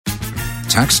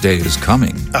Tax day is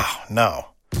coming. Oh, no.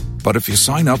 But if you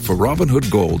sign up for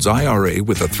Robinhood Gold's IRA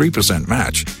with a 3%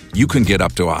 match, you can get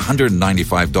up to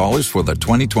 $195 for the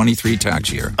 2023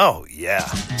 tax year. Oh, yeah.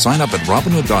 Sign up at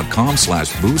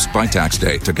Robinhood.com/boost by tax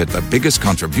day to get the biggest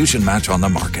contribution match on the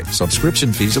market.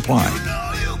 Subscription fees apply.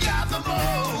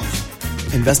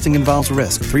 Investing involves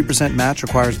risk. 3% match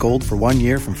requires gold for 1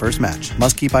 year from first match.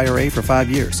 Must keep IRA for 5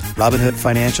 years. Robinhood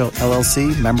Financial,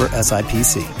 LLC, member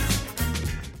SIPC.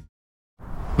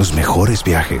 Los mejores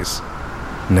viajes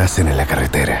nacen en la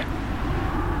carretera,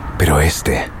 pero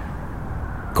este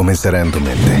comenzará en tu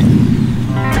mente.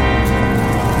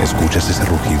 ¿Escuchas ese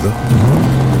rugido?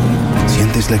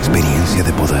 ¿Sientes la experiencia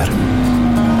de poder?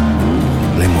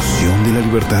 ¿La emoción de la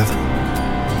libertad?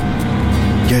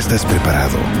 Ya estás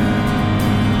preparado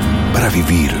para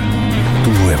vivir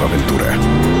tu nueva aventura.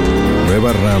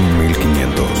 Nueva RAM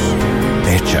 1500.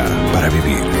 Hecha para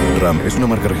vivir. RAM es una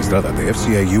marca registrada de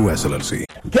FCA US LLC.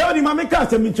 Kewadi mame ka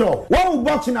se micho. Wa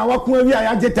boxing na wa kun wi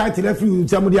a je title afi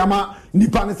ntam de ama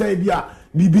nipa ne say bia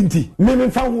bibinti. Me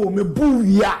fa wo me bu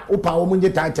ya opa wo munje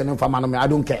title ne fa ma no me I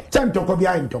don't care. Chem toko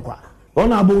bia ntokwa.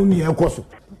 Ona abo ni ekoso.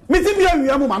 Me ti bia wi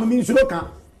am ma no mi nsulo kan.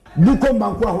 Bukom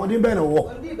banku ahode be na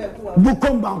wo.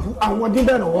 Bukom banku ahode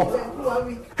be na wo.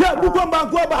 Ke bukom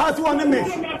banku ba ha si won me.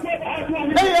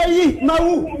 Hey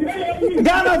mawu.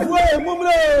 Ghana fu e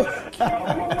mumro.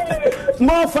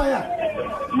 More fire.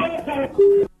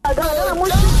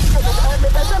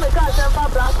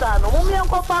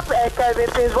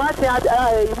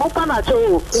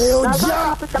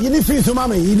 Yinifisu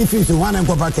mama yinifisu wana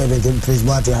nkopa Kevin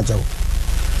Facebook ati acho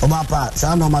oba pa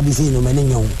sa no ma bi si no mani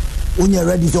nyon unye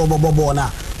ready so bobo na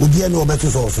obi ene obetu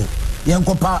so so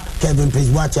yenkopa Kevin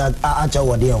Facebook ati acho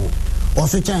wode o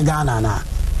so chen Ghana na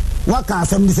waka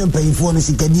asem di sempayifo no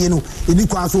sikadie no ebi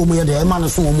kwa so omo ye de e ma no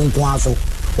so omo nko aso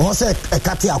o se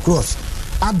ekati across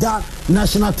other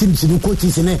national teams in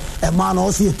coaches in a man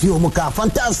also a trio muka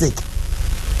fantastic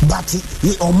but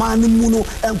he o man muno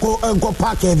enko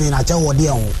park even at your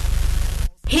dear.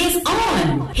 He's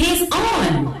on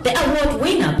the award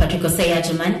winner Patrick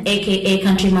Oseyajiman aka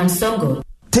Countryman Songo.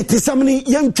 Take somebody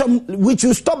young chum which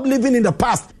you stop living in the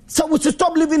past. So we should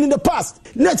stop living in the past.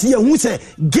 Next year we say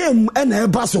game and a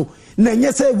basso. Na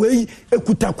nyese we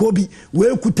ekuta kobi we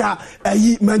ekuta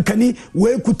ayi mankani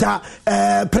we ekuta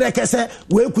prekese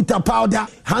we ekuta powder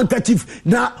handkerchief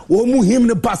na wo mu him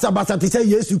ne basa to say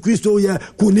Yesu Christo ye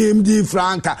kunim di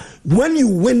franca. When you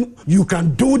win you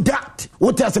can do that.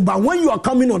 What else about when you are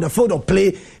coming on the field of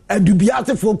play and you be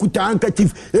asking for kuta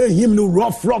handkerchief him no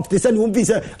rough they say won't be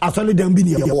say asole dem bi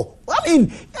yo. I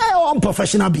mean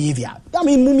unprofessional behavior. I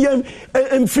mean mum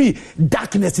and free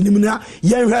darkness in him na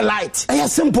yen light.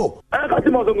 It's simple. I can't see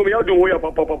my son going to do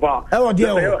papa. Oh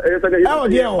dear. Oh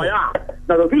dear.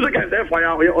 Now the 2 seconds there fire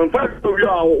on fire to you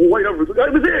are why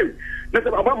everything. Let's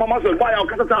about mama son fire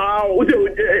kasata.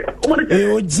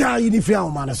 O ja ini fi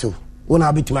am man so.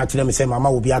 Wona bit ma tell me say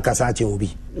mama will be akasa che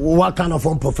obi. What kind of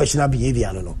unprofessional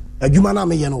behavior no? Adwuma na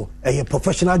me ye no. A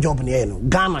professional job ne ye no.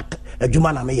 Ghana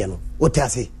adwuma na me ye no. What I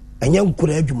say? Enya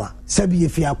nkura adwuma sabi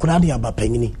efi akura de aba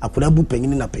panyini akura bu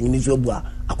panyini na panyini so bu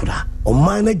akura o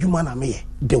man adwuma na me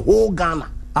the whole Ghana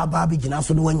aba abigina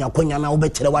so no wanya kwanya na wo be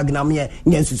kire wagina me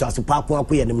nya nsusu aso pa ko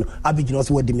akoye nim no abigina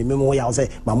so wadi me wo ya wo say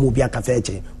mama obi akasa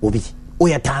eche obi o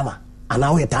ye tama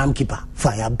ana o ye timekeeper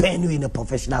fire burn you in a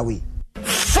professional way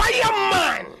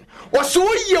fireman was so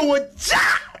ye wo ja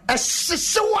a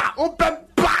sisewa open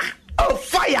ba oh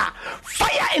fire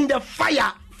in the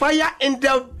fire in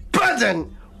the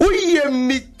burden. We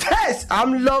me test.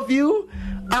 I'm love you.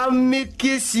 I'm me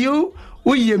kiss you.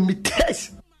 We me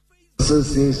test.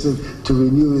 Association to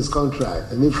renew his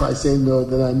contract, and if I say no,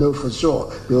 then I know for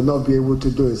sure they will not be able to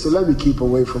do it. So let me keep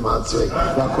away from answering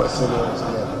that question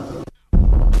altogether.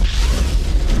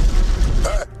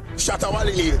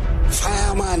 Shatawali,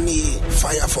 fireman,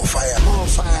 fire for fire, more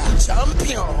fire,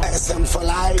 champion, SM for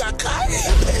life, Kakai,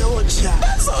 Peocha,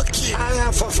 that's okay,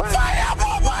 fire for fire, fire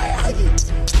for fire,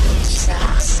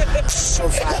 so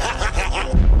fire.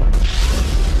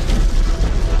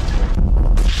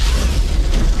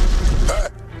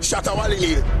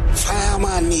 Shatawali,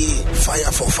 fireman,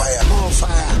 fire for fire, more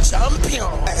fire,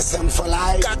 champion, SM for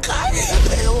life, Kakai,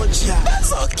 Peocha,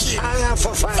 that's okay, fire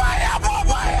for fire, fire for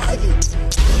fire.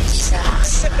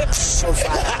 So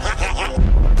fire.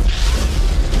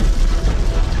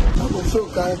 So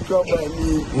can't drop by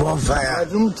me. More fire. I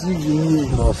don't think you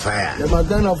need more fire. The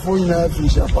Madonna phone now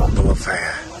fish up. More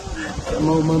fire. The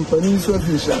Mamma Peninsula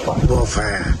fish up. More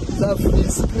fire. That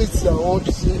splits I want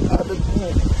to see other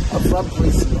people a front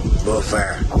place. More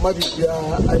fire. I'm at the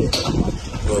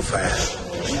more fire.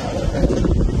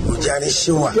 Ujani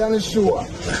Shua. Ujani Shua.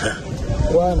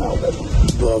 Why now?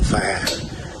 Bonfire.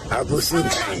 I go see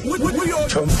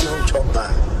champion chopper.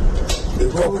 The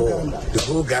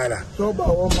whole Ghana.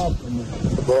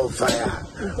 Bonfire.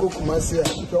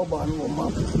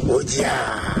 Oh,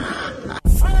 yeah.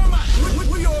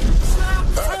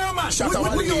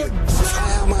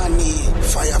 Fireman,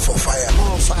 fire for fire,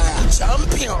 on fire,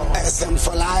 champion, SM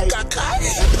for life,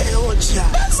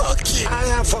 that's okay.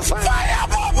 Fire for fire, fire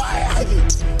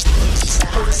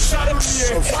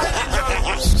for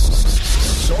fire.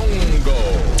 Songo.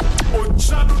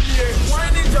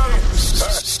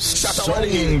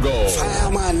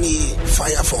 Fireman,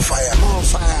 fire for fire, on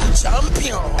fire,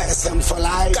 champion, SM for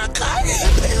life,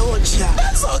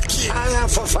 that's okay. Fire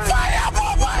for fire, fire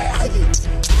for fire.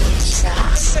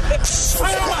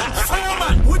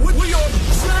 Fireman, we on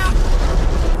fire.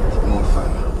 More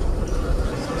fire.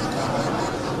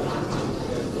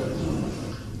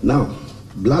 Now,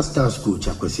 Black Stars coach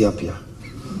Akwesi Appiah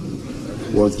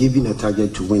was given a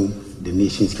target to win the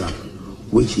Nations Cup,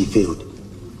 which he failed.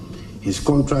 His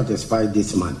contract expired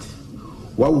this month.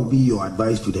 What would be your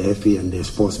advice to the FA and the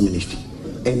sports ministry?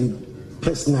 And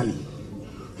personally,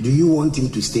 do you want him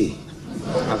to stay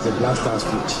as a Black Stars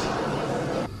coach?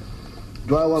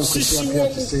 Do I want Akwesi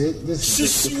Appiah to say it? This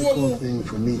is a difficult thing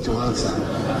for me to answer.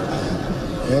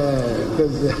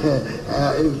 Because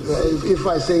if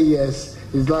I say yes,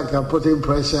 it's like I'm putting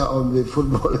pressure on the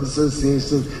Football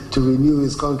Association to renew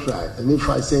his contract. And if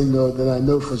I say no, then I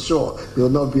know for sure they'll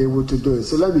not be able to do it.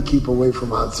 So let me keep away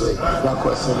from answering that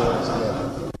question altogether.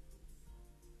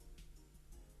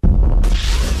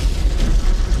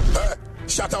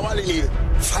 Shatawali,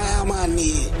 Fireman,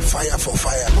 fire for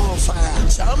fire, on fire,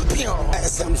 champion,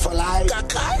 SM for life,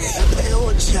 that's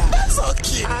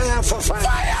okay. Fire for fire,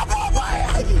 fire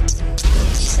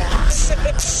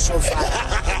for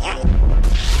fire.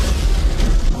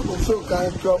 So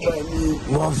can't trouble me.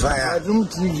 More fire. I don't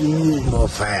think you need more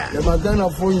fire. The Madonna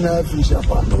phone now fish up.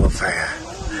 More fire.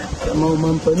 The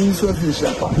moment Peninsula fish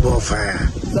up. More fire.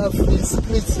 That fish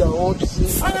splits the old sea.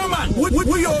 Fireman,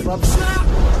 we on more fire.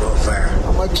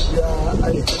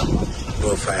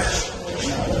 More fire.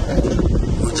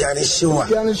 Ujani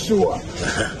Shua.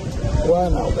 Why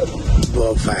now?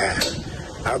 More fire.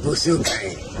 I go see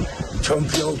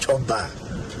champion chopper.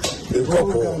 The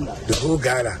whole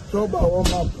Ghana.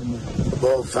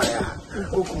 Bonfire.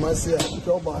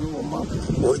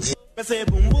 say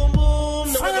boom boom boom.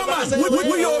 Fireman,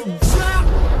 we on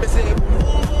say boom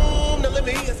boom boom. Now let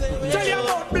me say. tell you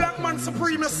about black man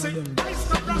supremacy.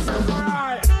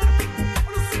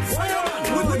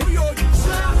 Fireman, we on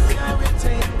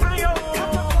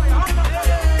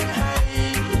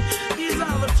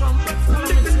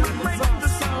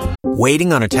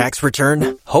Waiting on a tax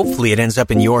return? Hopefully it ends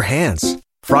up in your hands.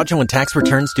 Fraudulent tax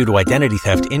returns due to identity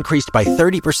theft increased by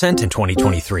 30% in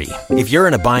 2023. If you're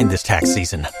in a bind this tax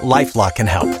season, LifeLock can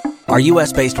help. Our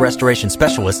U.S.-based restoration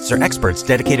specialists are experts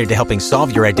dedicated to helping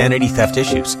solve your identity theft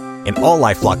issues. And all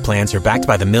LifeLock plans are backed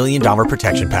by the $1 Million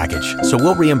Protection Package. So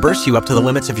we'll reimburse you up to the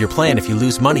limits of your plan if you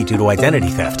lose money due to identity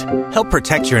theft. Help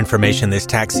protect your information this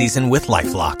tax season with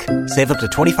LifeLock. Save up to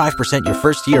 25% your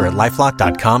first year at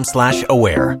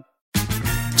LifeLock.com/aware.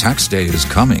 Tax day is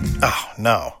coming. Oh,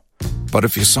 no. But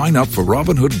if you sign up for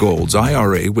Robinhood Gold's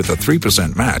IRA with a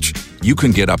 3% match, you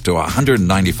can get up to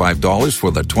 $195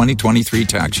 for the 2023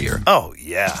 tax year. Oh,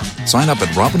 yeah. Sign up at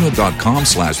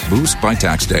Robinhood.com/boost by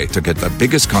tax day to get the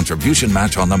biggest contribution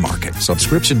match on the market.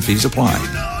 Subscription fees apply.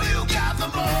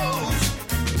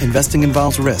 Investing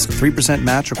involves risk. 3%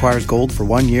 match requires gold for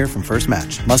 1 year from first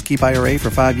match. Must keep IRA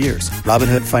for 5 years.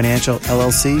 Robinhood Financial,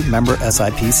 LLC, member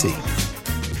SIPC.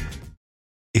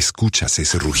 ¿Escuchas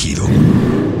ese rugido?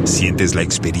 ¿Sientes la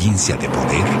experiencia de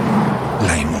poder?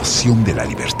 ¿La emoción de la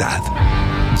libertad?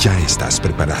 Ya estás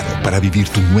preparado para vivir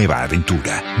tu nueva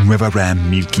aventura. Nueva Ram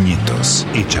 1500,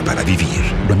 hecha para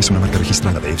vivir. Ram es una marca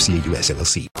registrada de FCA US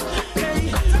LLC.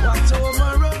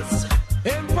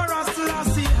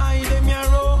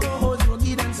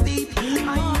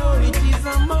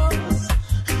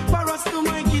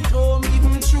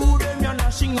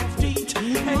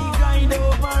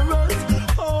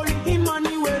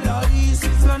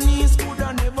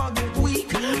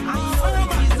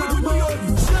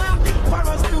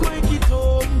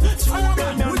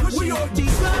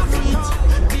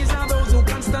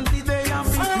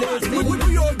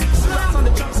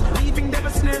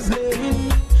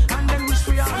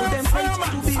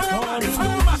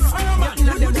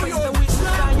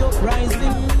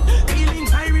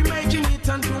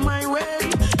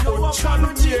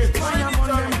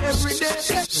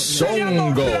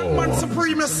 Songo. Man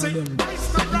supremacy.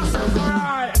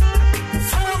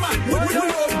 Fireman, we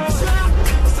on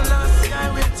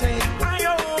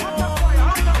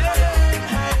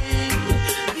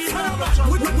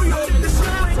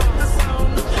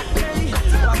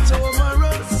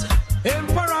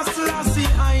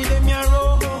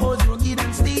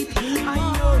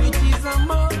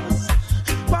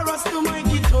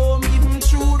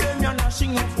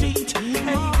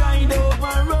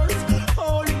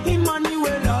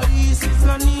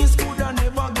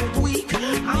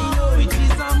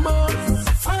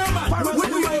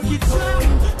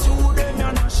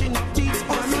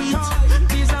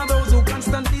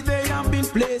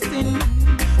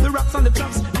rats on the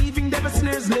traps, leaving their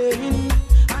snares laying.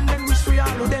 And then wish we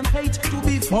all of them hate to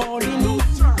be falling.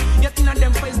 Yet in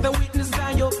them face the witness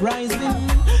die uprising.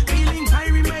 Feeling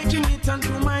high, making it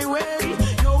onto my way.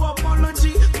 No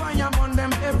apology, fire on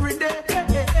them every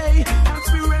day.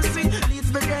 Conspiracy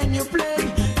leads the game you play.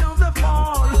 Now the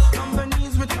fall on the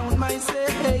knees without my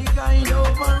say. Guide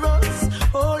over us,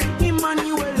 Holy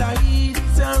Emmanuel, I eat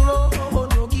a road,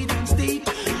 rugged and steep.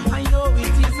 I know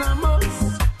it is a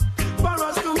must for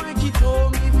us to make it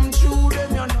home, even through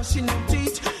them you're gnashing of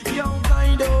teeth. You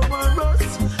guide over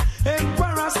us,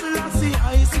 Emperor Selassie,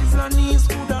 ISIS and knees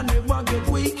could never get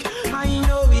weak. I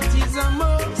know it is a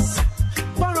must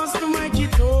for us to make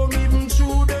it home, even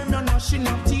through them you're gnashing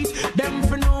of teeth. Them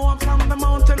for know I'm from the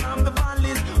mountain and the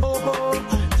valleys. Oh,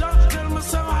 just tell me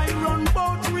so I run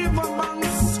both river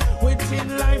banks.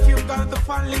 Within life you've got the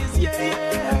valleys,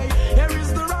 yeah. Here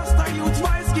is the Rasta youth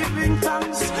voice giving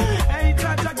thanks. Hey,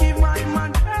 Jaja, give my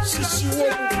man.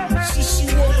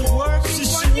 Work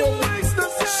when you makes the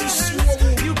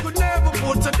sense. You could never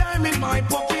put a dime in my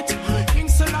pocket. King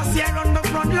Selassie on the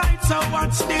front light, so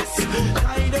watch this.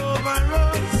 Guide over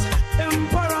us,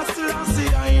 Emperor Selassie,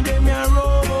 I dem your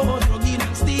road, rugged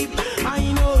and steep.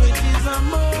 I know it is a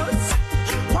must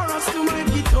for us to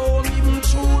make it home, even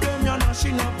through them you're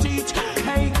gnashing of teeth.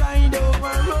 Hey, guide over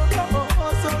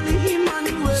us, Holy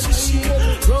Emmanuel,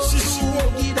 road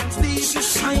rugged and steep.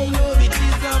 I know it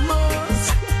is a must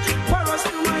for us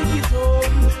to make it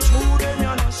home, through them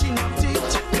you're gnashing of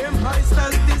teeth. Them high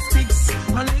statistics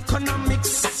and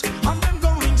economics of them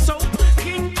going so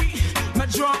kinky. Me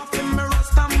draw from me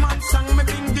Rasta man song, me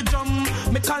bingy drum,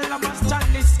 me calabash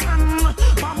chalice and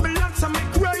Babylon so me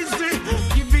crazy,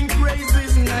 giving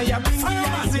praises. Now you bingy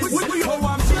ISIS, oh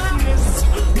I'm business.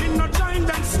 Me no join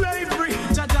them slavery,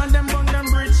 judge and them on them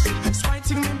bridge,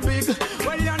 fighting me big.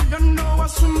 Well you don't know I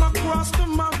swim across to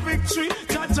my victory.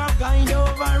 Judge a guide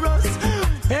over us,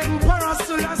 Emperor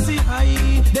Selassie,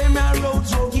 them are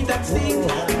roads rugged and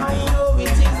steep. I know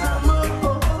it is a must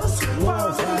for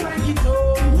us to make it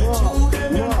home, through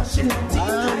them you're gnashing of teeth. I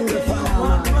tell you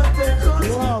what protect us,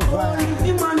 Holy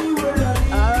Emmanuel.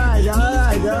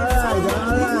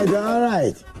 All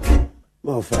right.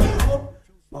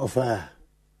 More fire.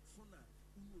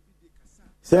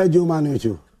 Sergio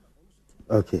Manuchu.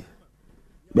 Okay.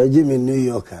 Benjamin in New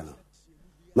York.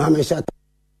 Mama shut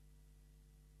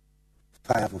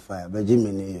fire for fire.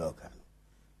 Benjamin New York.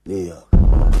 New York.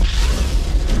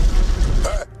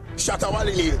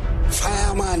 Shatawali,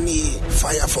 Fireman,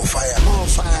 fire for fire. More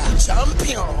fire.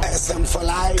 champion, SM for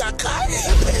life. Kakai,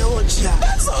 Peocha.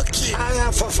 that's okay.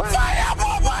 Fire for fire. Fire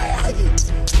for fire.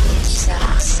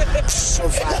 For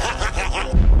fire.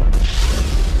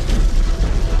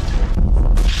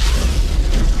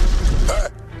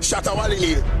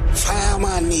 Shatawali,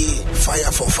 Fireman,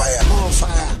 fire for fire. More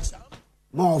fire.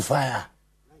 More fire.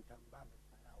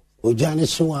 Ojani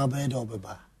Shua bed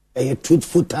obeba. A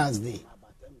truthful Thursday.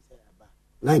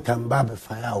 Nankan Baba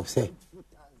fire, I'll say.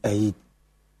 A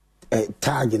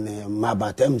tag in a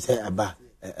mabatem say about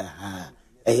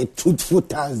a truthful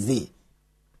Thursday.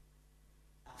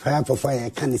 Fire for fire, I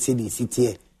can't see the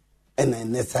city and a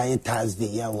necessary Thursday,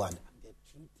 yeah, what?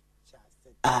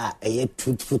 A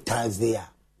truthful Thursday.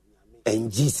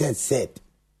 And Jesus said,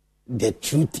 the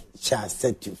truth shall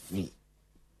set you free.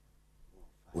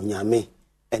 Unyame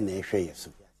and a share.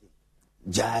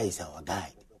 Jah is our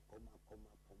guide.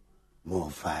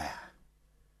 More fire.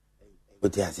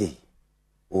 What do you say?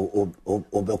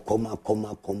 Obe koma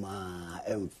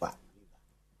emfa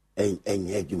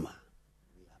enyejuma.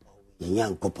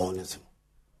 Yenyan koponeso.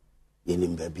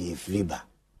 Yenim baby fliba.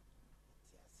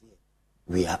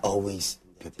 We are always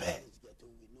prepared.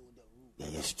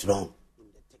 You're strong.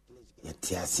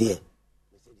 You're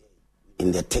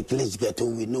in the ticklish ghetto,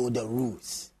 we know the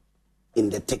rules. In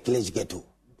the ticklish ghetto,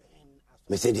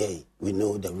 we say, we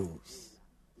know the rules.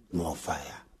 More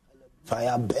fire.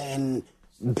 Fire burn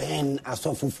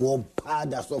asofufu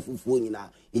pad asofufu nyina.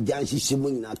 Ijanshi shimu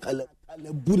nyina kale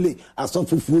bule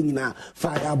asofufu nyina.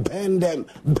 Fire burn them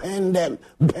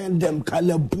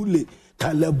kale bule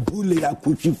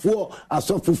akuchifo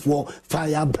asofufu.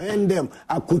 Fire burn them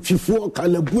akuchifo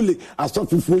kale bule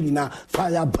asofufu nyina.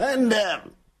 Fire burn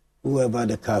them. Whoever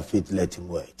the car fit, let him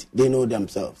wait. They know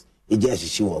themselves. Ijanshi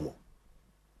shiwomo.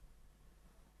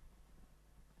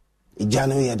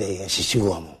 Ijano ya de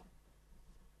shishiwamo.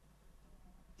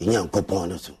 Inyan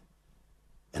kopon so.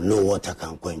 And no water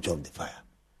can quench up the fire.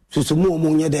 So mo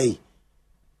munye day.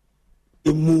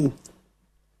 Emu.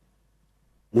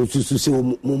 Mususu se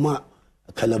muma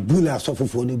kalabula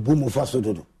sofofo ni bumu faso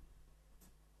dodo.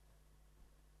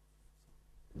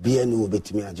 Bienu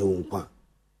obetimi aje wonkwa.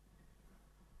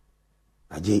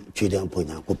 Aje chidam po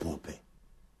Nyankopon pe.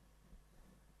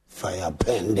 Fire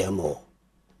burn them all.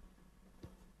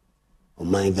 Oh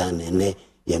my God, nene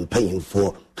yem paying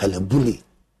for kalabuli.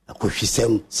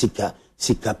 Akohwisem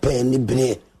sika pe ni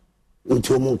bre.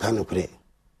 Unto mo kan kure.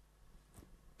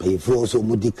 Pay for so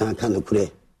mudi kan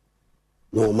kure.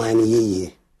 No man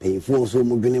ye. Pay for so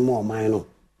mudwene mo man.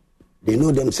 They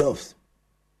know themselves.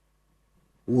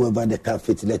 Whoever the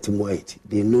carpet let him wait,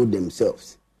 they know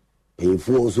themselves. Pay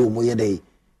for so mo ye day.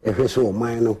 So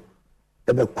man.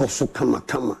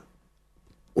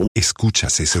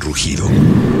 ¿Escuchas ese rugido?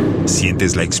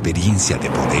 ¿Sientes la experiencia de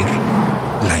poder?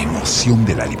 ¿La emoción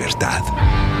de la libertad?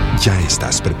 Ya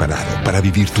estás preparado para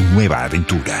vivir tu nueva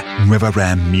aventura. Nueva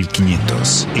Ram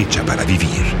 1500, hecha para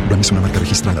vivir. Ram es una marca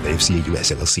registrada de FCA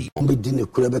US LLC.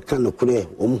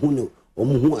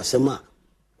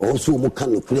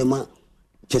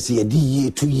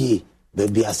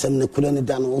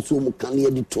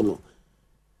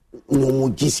 No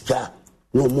more jiska,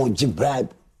 no more bribe,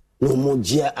 no more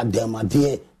jia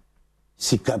adamade,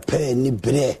 sikape ni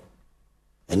bre.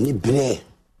 Thank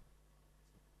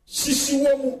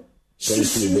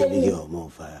you, baby girl, more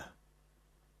fire.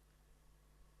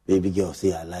 Baby girl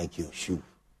say I like your shoe.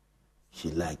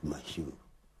 She like my shoe.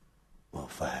 More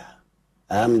fire.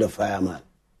 I am the fireman.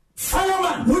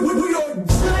 Fireman, we your job.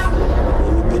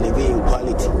 You believe in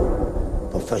quality,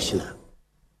 professional.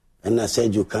 And I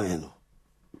said you can't.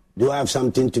 Do I have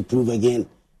something to prove again?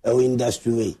 Our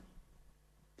industry way.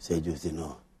 Said you say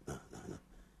no.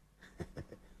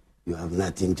 You have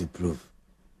nothing to prove.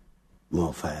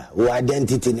 More fire. Who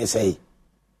identity they say?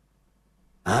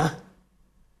 Huh?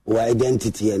 Who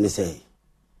identity and they say?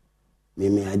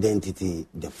 Me identity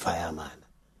the fireman.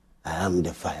 I am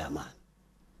the fireman.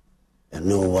 And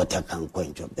no water can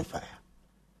quench up the fire.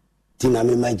 Tina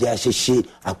me maja she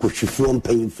akushifu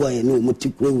mpanyifo ya no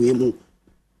mutikwe we mu.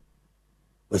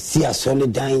 We see a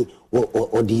solid dying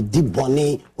or the deep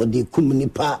bonnet or the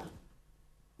kumunipa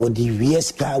or the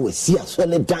Vieska, we see a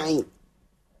solid dying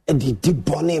and the deep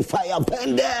bonnet fire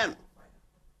burn them.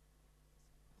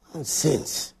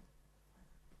 Nonsense.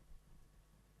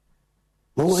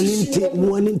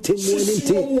 Morning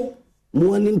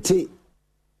tea.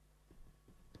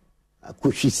 I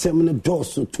could she seminar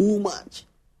doors so too much.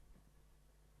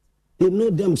 They know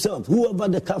themselves. Whoever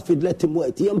the cafe let him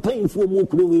wait. He am paying for more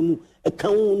crew. A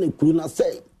count and crew not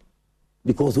say.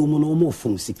 Because woman no more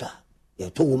from Sika.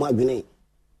 You told my grenade.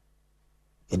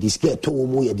 A discare told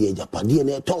more ya dear Japadi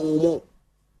and a tongue more.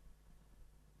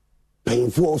 Paying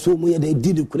for so more they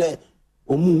did declare.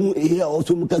 Here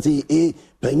also because he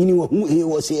paying who he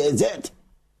was here that.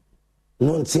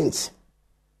 Nonsense.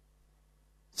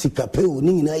 Sikapeu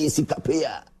Nina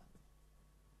Sikapea.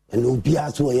 And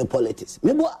Ubia to your politics.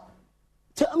 Meboa.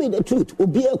 Tell me the truth.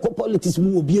 Obia politics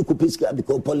will be a copisca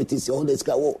because politics only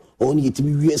to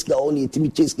be US, only to be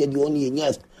chased, only in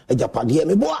yes, a Japadia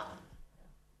me boy.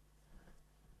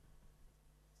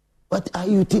 What are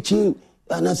you teaching?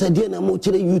 And I said, I'm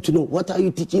watching you to know. What are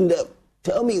you teaching them?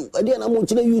 Tell me, again, I'm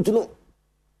watching you to know.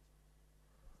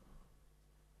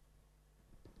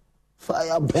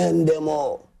 Fire burn them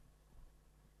all.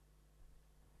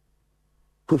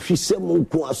 If she said,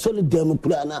 a solid dem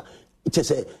plana, it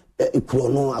is a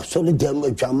chrono, a solid dem,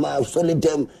 a jama, a solid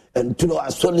dem, and to know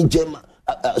a solid gem,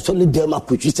 a solid dem, a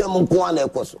kuchi semon kwana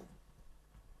koso.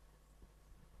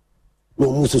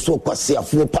 No muso so kwasi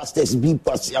afu pastors be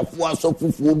kwasi afu aso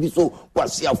fufu bi so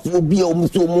kwasi afu bi o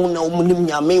muso mu na o munim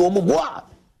nyame o mu boa.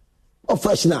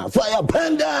 Professional fire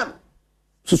burn them.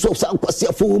 So san kwasi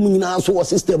afu mu nyina so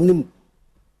system nim.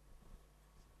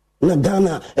 Na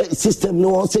Ghana system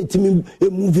no all say to me a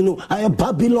movie no I a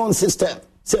Babylon system.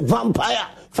 Say vampire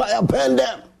fire burn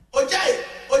them. Okay.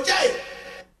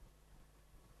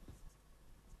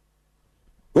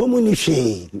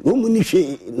 Omunishe,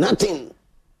 nothing.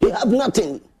 They have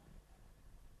nothing.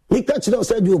 We catch them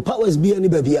said your powers be any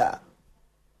baby.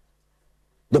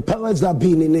 The powers that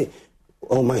be in it,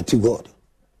 Almighty God.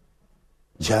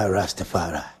 Jah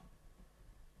Rastafari.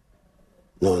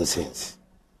 Nonsense.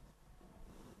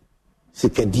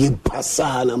 Sikadi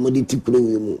pasa na moditi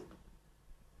mu.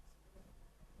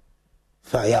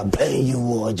 Fire burn you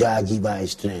or Jah give by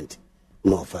strength.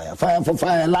 More fire. Fire for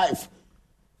fire life.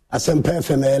 As some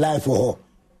perfect life for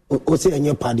her. O say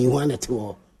any party one at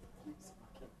all.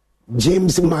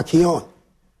 James Makion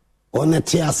on a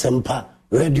tia sempa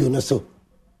radio no so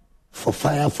for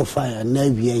fire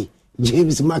navy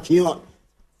James Makion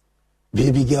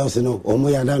baby girls you know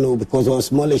I don't know because of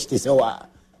smallish this hour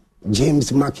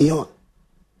James Makion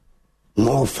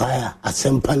more fire a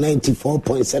sempa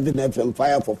 94.7 FM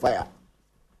fire for fire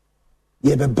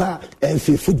yeah be ba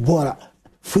every footballer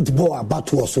football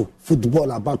about also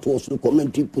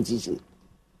commentary position.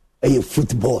 A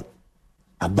football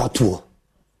about so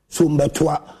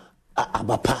mbeto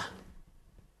abapa.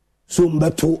 So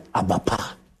mbeto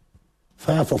abapa.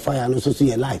 Fire for fire no so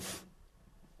your life.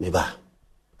 Meba.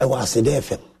 I was a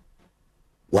FM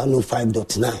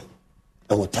 105.9.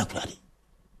 I was tackling.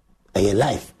 A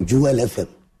life Jewel FM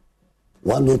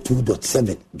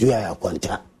 102.7. Juya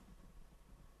Quanta.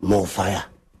 More fire.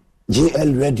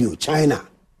 JL Radio China.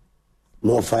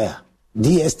 More fire.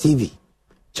 DSTV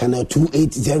channel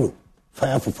 280.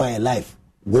 Fire for Fire Live.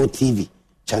 Go TV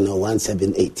channel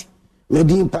 178.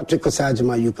 Medin Patrick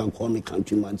Osajima, you can call me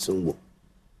Countryman Songo.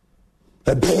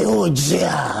 A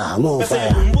beoja, more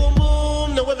fire. Boom boom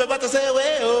boom, no we're about to say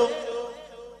well.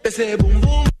 They say boom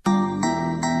boom.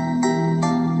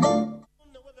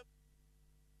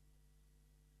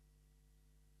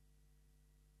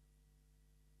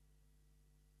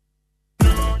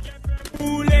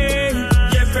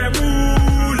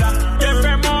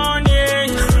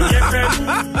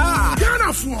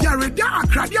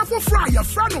 For fry your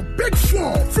friend of Big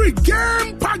Four free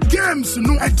game pack games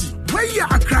no Eddie. Where ya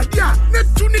akradia ne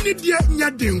tuni dia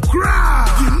nyadin kra.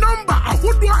 The number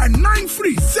ahodwa and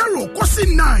 930 kosi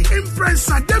 9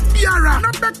 impressa de biara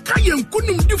na beka yen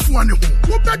kunum difuane ho.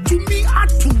 Wo betu mi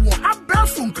atuwo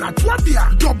abefon kratwabia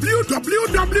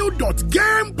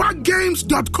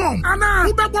www.gamepackgames.com ana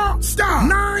ubebo star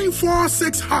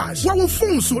 946#. Wo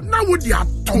phone so na wo dia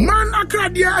man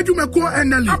akradia adwumeko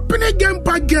eneli apene game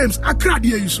pack games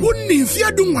akradia iso. Wonni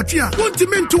fia dum watia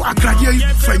wontimento akradia yi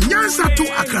fanyansa to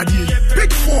akradia.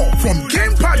 Big Four from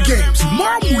Game Pack Games.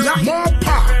 More mula, more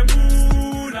power.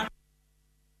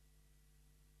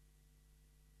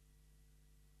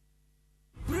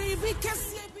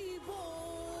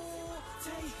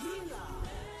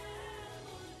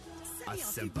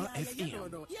 Asempa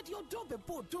FM.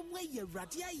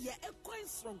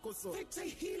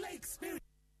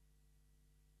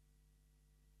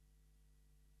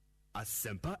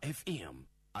 Asempa FM.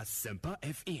 Asempa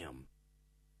FM.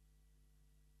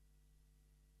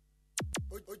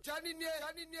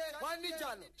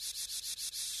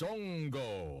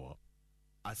 Songo.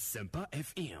 Asempa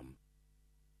FM.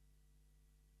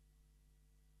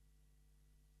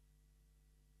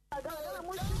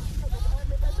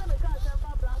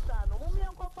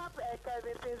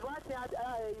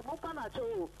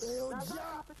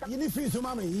 Yinifisu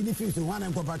mami, yinifisu wana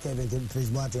mkopa Kevin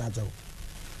Facebook acho.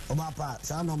 Obapa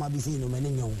sa no mabisi no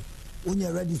meninyo.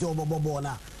 Unye ready so bobo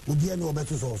na, ubie no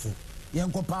obetu so.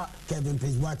 Yankopa Kevin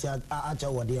Facebook acha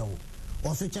wode ho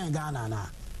oso chen Ghana na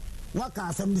waka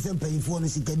asem de sem payifo no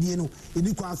sikadie no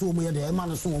ebi kwa so omo ye de e ma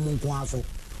no so omo nko aso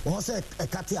o se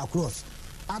ekati across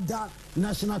other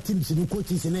national teams ni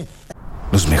coaches ne.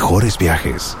 Los mejores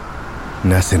viajes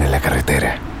nacen en la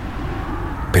carretera,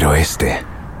 pero este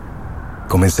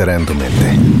comenzará en tu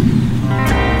mente.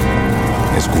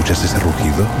 ¿Escuchas ese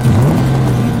rugido?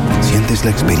 ¿Sientes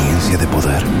la experiencia de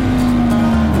poder?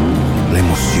 ¿La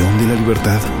emoción de la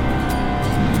libertad?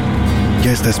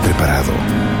 Ya estás preparado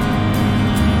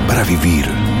para vivir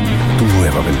tu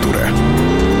nueva aventura.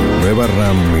 Nueva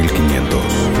RAM 1500.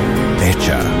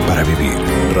 Hecha para vivir.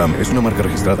 RAM es una marca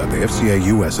registrada de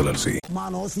FCI US LLC.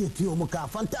 Mano, si tío moka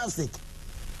fantastic.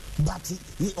 But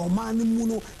o man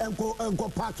muno enko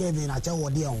pack Kevin acha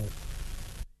wode ho.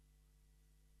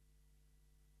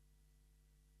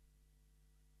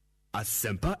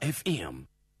 Asempa FM.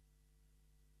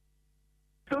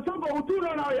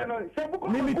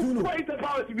 Mimi Tuno.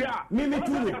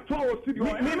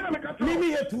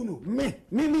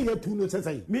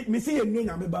 Sasa. Mi si enu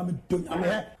nya me ba me don.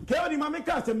 Ke odi ma me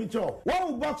ka se mi cho.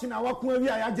 Wo box na wa ko wi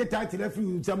a ya je title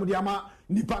referee nsam di ama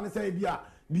nipa ne sai bia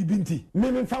bibinti.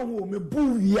 Me fa ho me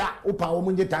bu ya opa wo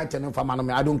mo je title ne fa ma no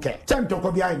me I don't care.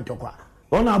 Chantoko bia ntokwa.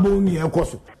 Ona bo ni e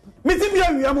koso. Mi si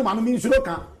bia wi am ma no mi nsulo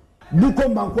kan.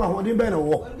 Bukom banku ahodi be na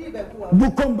wo.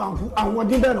 Bukom banku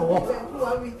ahodi be na wo.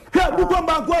 Ke bukom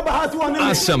banku ba ha ti won.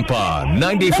 Asempa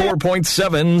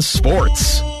 94.7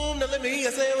 Sports. Let me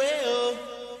say well.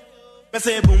 I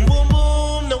say boom boom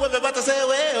boom. No we're about to say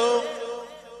well.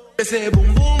 I say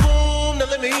boom boom boom. Now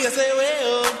let me say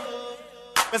well.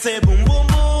 I say boom boom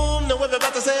boom. No we're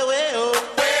about to say well.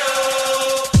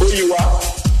 Well. Who you are?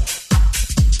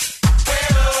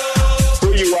 Well.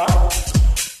 Who you are?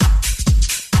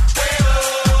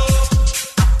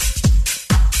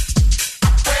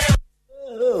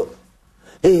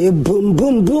 Hey, boom,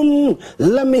 boom, boom,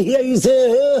 let me hear you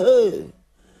say,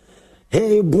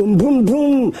 hey, boom, boom,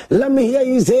 boom, let me hear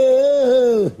you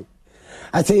say,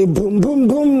 I say, boom, boom,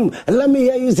 boom, let me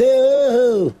hear you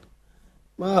say,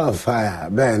 more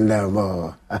fire, bend them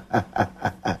more.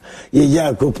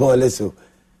 Yeah, go Paulo, so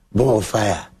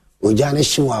bonfire ojane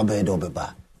shiwa be do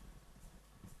beba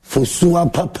Fosua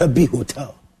Papa B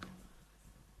Hotel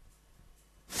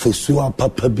Fosua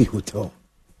Papa B Hotel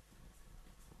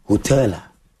Hotela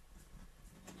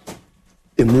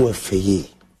emu afeye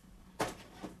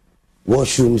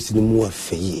washrooms ni mu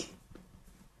afeye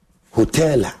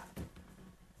Hotela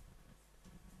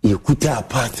Yekuta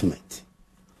apartment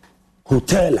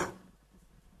Hotela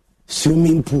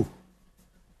swimming pool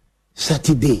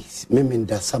Saturdays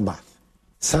Meminda Sabbath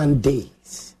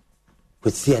Sundays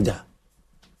with theater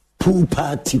pool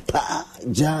party pa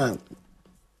jam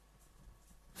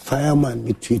fireman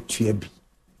me tweet bi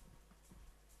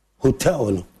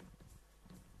hotel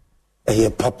no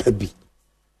papa bi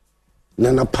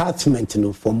an apartment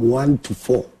no from 1 to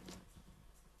 4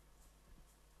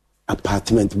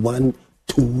 apartment 1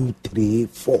 2 3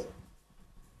 4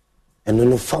 and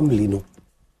no family no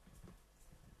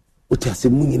utase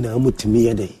munyi na mutimi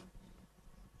yede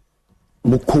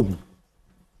mukum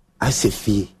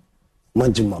asefi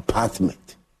majum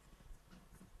apartment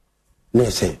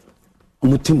nese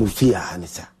mutimu fi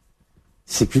ahanisa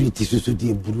security susu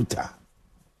die brutal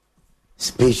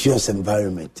spacious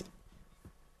environment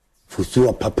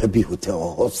Fosua Papa B Hotel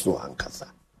or hostel ankasa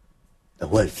the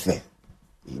welfare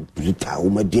brutal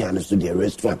umadiana so the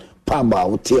restaurant paba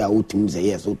hotel utim say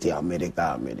yes hotel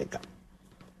America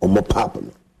omo papa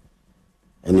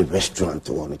any restaurant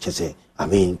one say I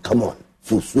mean come on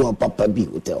Fosua Papa B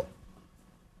Hotel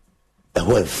the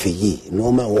welfare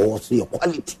normal also your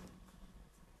quality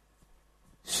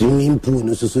swimming pool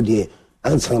no so the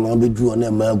answer na be do on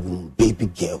magum baby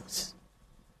girls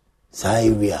sai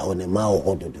area on ma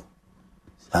ododo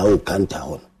sao kanta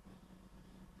hon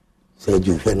say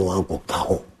you fe no anko ka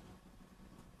ho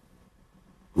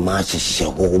ma she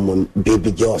ho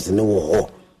baby girls no ho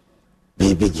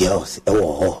baby girls e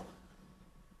ho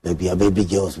baby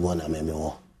girls wanna me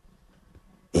ho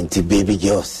enti baby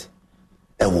girls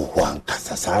e ho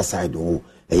ankasa sa side ho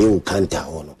e you kanta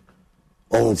hon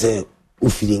on say u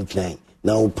feeling klein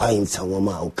now pine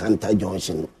Sawama or Kanta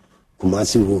Junction,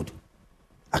 Kumasi Road,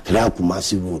 Accra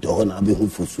Kumasi Road, or Nabi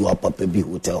Fosua Papa B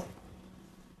Hotel.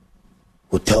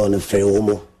 Hotel on the Ferry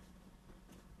Omo.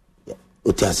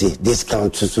 Utasi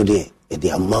discount to today at the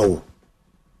amount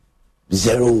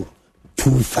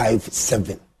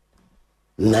 0257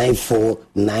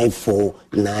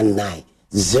 949499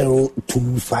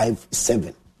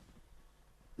 0257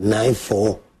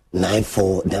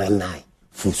 949499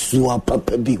 Fosua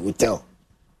Papa B Hotel.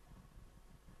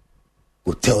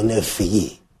 Hotel no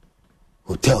fee.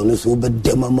 Hotel no so be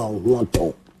demama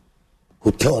wonto.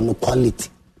 Hotel no quality.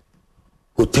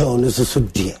 Hotel no so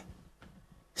dear.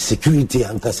 Security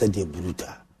ankasa de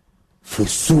brutal.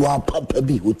 Fosua Papa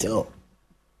B Hotel.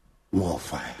 More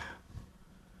fire.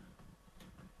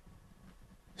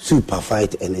 Super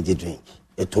fight energy drink.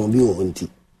 E ton bi ohunti.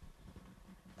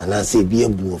 And I say be a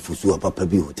boo Fosua Papa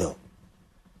B Hotel.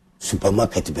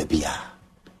 Supermarket bebia.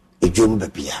 Ejum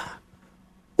bebia.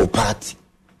 O party,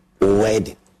 o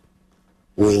wedding,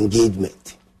 o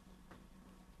engagement.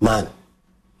 Man,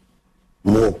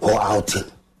 more call outing.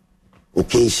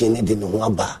 Occasion it in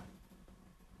Waba.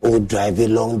 O drive a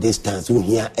long distance, we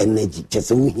hear energy,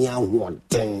 just we hear one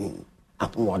thing.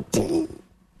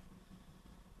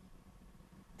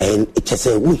 And it just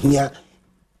say we hear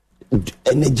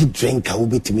energy drink, I will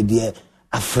be to me dear.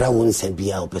 Afra won't send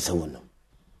be out person.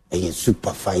 A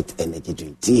super fight energy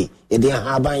drink. Tea, it didn't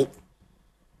have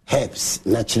herbs,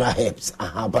 natural herbs,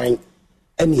 ahaban,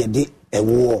 any day a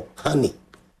war, honey,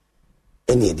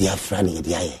 any day a franny,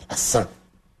 a son.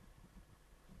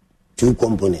 2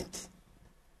 components.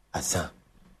 A son.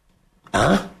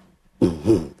 Ah?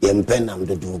 Yempenam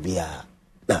the dubia,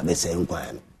 not the same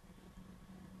one.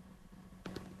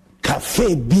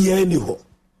 Cafe be anyhow.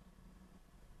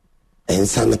 And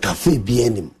some cafe be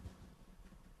any.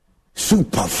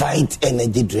 Super fight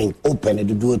energy drink, open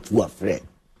and do it to a friend.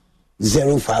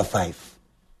 055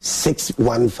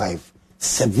 615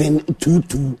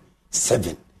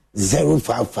 7227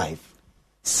 055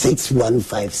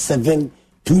 615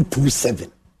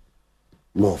 7227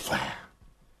 more fire.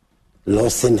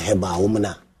 Lawson Heba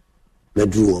Omana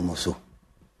Medru Omoso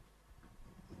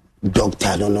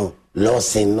Doctor no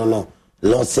Lawson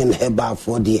Lawson Heba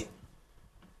for dear.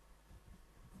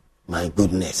 My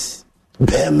goodness.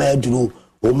 Bear Medru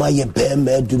Omaye Bear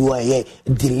Medru aye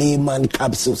delay man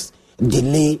capsules.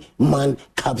 Delay man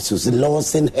capsules.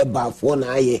 Lawson Heba for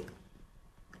na aye.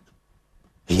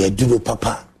 Ye duro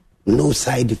papa. No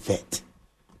side effect.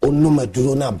 Onu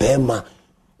maduro na bema.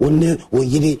 One o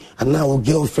yiri ana o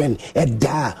girlfriend e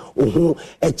da o ho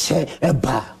e che e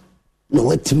ba. na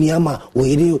watimi ama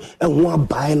were ho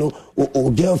abae no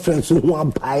o girlfriend so ho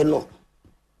abae no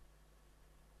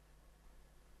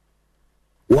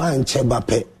wanche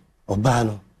bape oba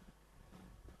no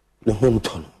ne ho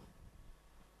ntono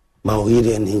ma o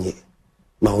yire ninye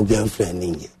ma o girlfriend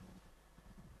ninye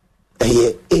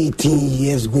 18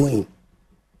 years going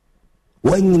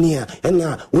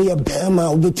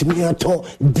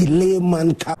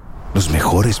Los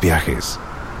mejores viajes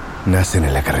nacen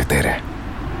en la carretera,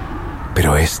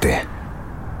 pero este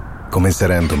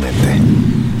comenzará en tu mente.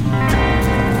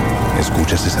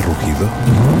 ¿Escuchas ese rugido?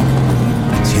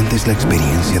 ¿Sientes la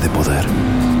experiencia de poder?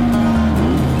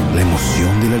 ¿La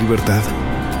emoción de la libertad?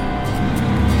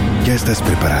 Ya estás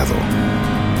preparado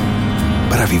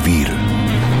para vivir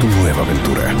tu nueva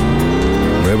aventura.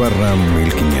 Nueva RAM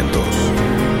 1500.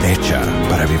 Hecha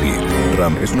para vivir.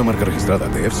 RAM es una marca registrada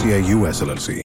de FCI US LLC.